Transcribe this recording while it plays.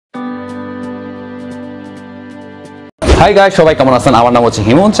Hi guys, সবাই কেমন আছেন? আমার নাম হচ্ছে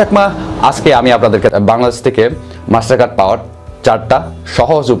হিমন্ত চাকমা। আজকে আমি আপনাদেরকে বাংলাদেশ থেকে মাস্টারকার্ড পাওয়ার 4টা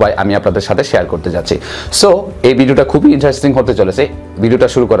সহজ উপায় আমি আপনাদের সাথে শেয়ার করতে যাচ্ছি। সো এই ভিডিওটা খুবই ইন্টারেস্টিং হতে চলেছে। ভিডিওটা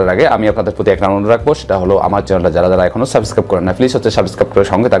শুরু করার আগে আমি আপনাদের প্রতি একটা অনুরোধ রাখবো, সেটা হলো আমার চ্যানেলটা যারা এখনো সাবস্ক্রাইব করেন না, প্লিজ সাবস্ক্রাইব করে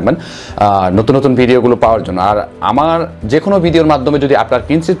সঙ্গে থাকবেন নতুন নতুন ভিডিওগুলো পাওয়ার জন্য। আর আমার যে কোনো ভিডিওর মাধ্যমে যদি আপনার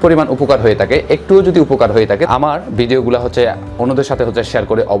কিঞ্চিত পরিমাণ উপকার হয়ে থাকে, একটুও যদি উপকার হয়ে থাকে, আমার ভিডিওগুলো অন্যদের সাথে শেয়ার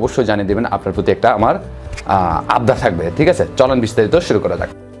করে অবশ্যই জানিয়ে দেবেন। আপনার প্রতি একটা আমার আবদার থাকবে, ঠিক আছে? চলেন বিস্তারিত শুরু করা যাক।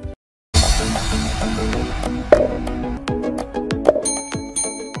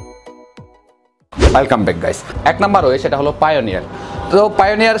 Welcome back guys. এক নাম্বার ওয়ে সেটা হলো পায়োনিয়ার। তো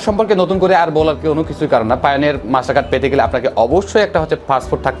পায়োনিয়ার সম্পর্কে নতুন করে আর বলার কোনো কিছুই কারণ না। পায়োনিয়ার মাস্টারকার্ড পেতে গেলে আপনাকে অবশ্যই একটা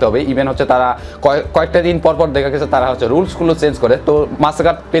পাসপোর্ট থাকতে হবে। ইভেন তারা কয়েকটা দিন পর দেখা গেছে তারা রুলসগুলো চেঞ্জ করে। তো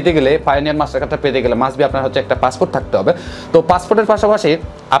মাস্টারকার্ড পেতে গেলে, পায়োনিয়ার মাস্টারকার্ডটা পেতে গেলে মাস্ট বি আপনার একটা পাসপোর্ট থাকতে হবে। তো পাসপোর্টের পাশাপাশি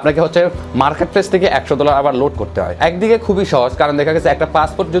আপনাকে মার্কেট প্লেস থেকে $100 আবার লোড করতে হয়। একদিকে খুবই সহজ, কারণ দেখা গেছে একটা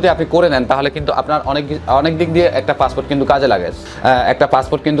পাসপোর্ট যদি আপনি করে নেন তাহলে কিন্তু আপনার অনেক দিক দিয়ে একটা পাসপোর্ট কিন্তু কাজে লাগে। একটা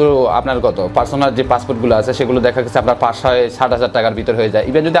পাসপোর্ট কিন্তু আপনার পার্সোনাল যে পাসপোর্টগুলো আছে সেগুলো দেখা গেছে আপনার 5-6,000 টাকার ভিতরে হয়ে যায়।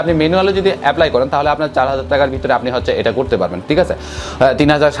 ইভেন যদি আপনি ম্যানুয়ালি যদি অ্যাপ্লাই করেন তাহলে আপনার 4,000 টাকার ভিতরে আপনি এটা করতে পারবেন, ঠিক আছে?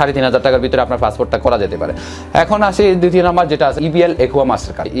 3,000-3,500 টাকার ভিতরে আপনার পাসপোর্টটা করা যেতে পারে। এখন আসি দ্বিতীয় নাম্বার, যেটা আছে EBL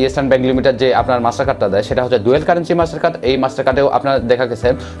Mastercard. Eastern bank limited যে আপনার মাস্টারকার্ডটা দেয় সেটা ডুয়েল কারেন্সি মাস্টারকার্ড। এই মাস্টারকার্ডেও আপনার দেখা গেছে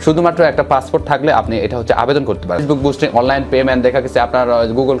শুধুমাত্র একটা পাসপোর্ট থাকলে আপনি এটা আবেদন করতে পারেন। ফেসবুক বুস্টিং, অনলাইন পেমেন্ট, দেখা গেছে আপনার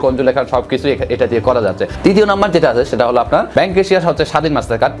গুগল কনজু লেখা সবকিছু এটা দিয়ে করা যাচ্ছে। তৃতীয় নাম্বার যেটা আছে সেটা হলো আপনার ব্যাংক এশিয়ার স্বাধীন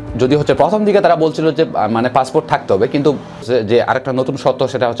মাস্টারকার্ড। যদি প্রথম দিকে তারা বলছিল যে পাসপোর্ট থাকতে হবে, কিন্তু যে আরেকটা নতুন সত্য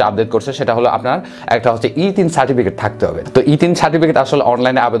সেটা আপডেট করছে, সেটা হলো আপনার একটা E3 সার্টিফিকেট থাকতে হবে। তো E3 সার্টিফিকেট আসলে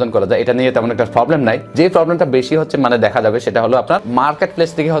অনলাইনে আবেদন করা যায়, এটা নিয়ে তেমন একটা প্রবলেম নাই। যে প্রবলেমটা বেশি দেখা যাবে সেটা হলো আপনার মার্কেট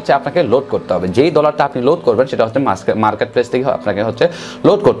প্লেস থেকে আপনাকে লোড করতে হবে। যেই ডলারটা আপনি লোড করবেন সেটা মার্কেট প্লেস থেকে আপনাকে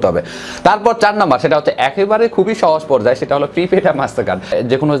লোড করতে হবে। তারপর 4 নাম্বার, সেটা একেবারে খুবই সহজ পর্যায়ে, সেটা হলো প্রিপেডা মাস্টারকার্ড।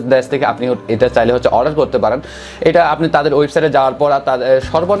 যে কোনো দেশ থেকে আপনি এটা চাইলে অর্ডার করতে পারেন। এটা আপনি তাদের ওয়েবসাইটে যাওয়ার পর তাদের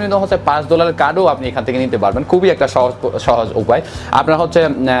সর্বনিম্ন $5 কার্ডও আপনি এখান থেকে নিতে পারবেন। খুবই একটা সহজ উপায়। আপনার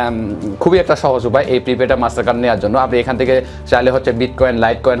খুবই একটা সহজ উপায় এই প্রিপেডা মাস্টারকার্ড নেওয়ার জন্য। আপনি এখান থেকে চাইলে বিটকয়েন,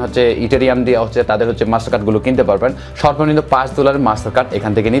 লাইটকয়েন, ইথেরিয়াম দিয়ে তাদের মাস্টারকার্ডগুলো কিনতে পারবেন। সর্বনিম্ন $5 মাস্টারকার্ড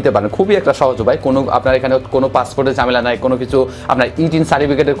এখান থেকে নিতে পারেন। খুবই একটা সহজ উপায়। আপনার এখানে কোনো পাসপোর্টের ঝামেলা নাই, কোনো কিছু আপনার E3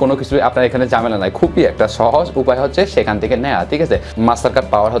 সার্টিফিকেটের কোনো কিছু আপনার এখানে ঝামেলা নাই। খুবই একটা সহজ উপায় সেখান থেকে নেওয়া, ঠিক আছে? মাস্টারকার্ড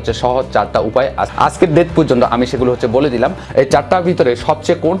পাওয়ার সহজ 4টা উপায়। আজকের ডেট পর্যন্ত আমি সেগুলো বলে দিলাম। এই 4টার ভিতরে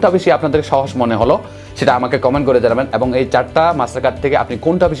সবচেয়ে কোনটা বেশি আপনাদের সহজ মনে হলো সেটা আমাকে কমেন্ট করে জানাবেন, এবং এই 4টা মাস্টারকার্ড থেকে আপনি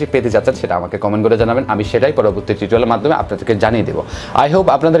কোনটা বেশি পেতে যাচ্ছেন সেটা আমাকে কমেন্ট করে জানাবেন। আমি সেটাই পরবর্তী টিউটোরিয়ালের মাধ্যমে আপনাদেরকে জানিয়ে দেবো। আই হোপ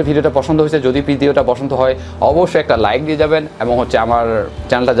আপনাদের ভিডিওটা পছন্দ হয়েছে। যদি ভিডিওটা পছন্দ হয় অবশ্যই একটা লাইক দিয়ে যাবেন, এবং আমার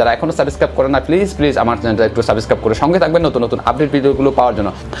চ্যানেলটা যারা এখনো সাবস্ক্রাইব করেন না, প্লিজ আমার চ্যানেলটা একটু সাবস্ক্রাইব করে সঙ্গে থাকবেন নতুন নতুন আপডেট ভিডিওগুলো পাওয়ার জন্য।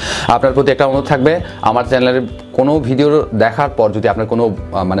 আপনার প্রতি একটা অনুরোধ থাকবে, আমার চ্যানেলের কোনো ভিডিও দেখার পর যদি আপনার কোনো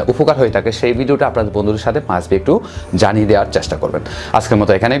উপকার হয়ে থাকে, সেই ভিডিওটা আপনাদের বন্ধুদের সাথে মাঝে একটু জানিয়ে দেওয়ার চেষ্টা করবেন। আজকের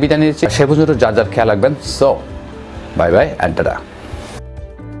মতো এখানেই বিদায় নিচ্ছি। সে পর্যন্ত যার খেয়াল রাখবেন। So bye bye and tata.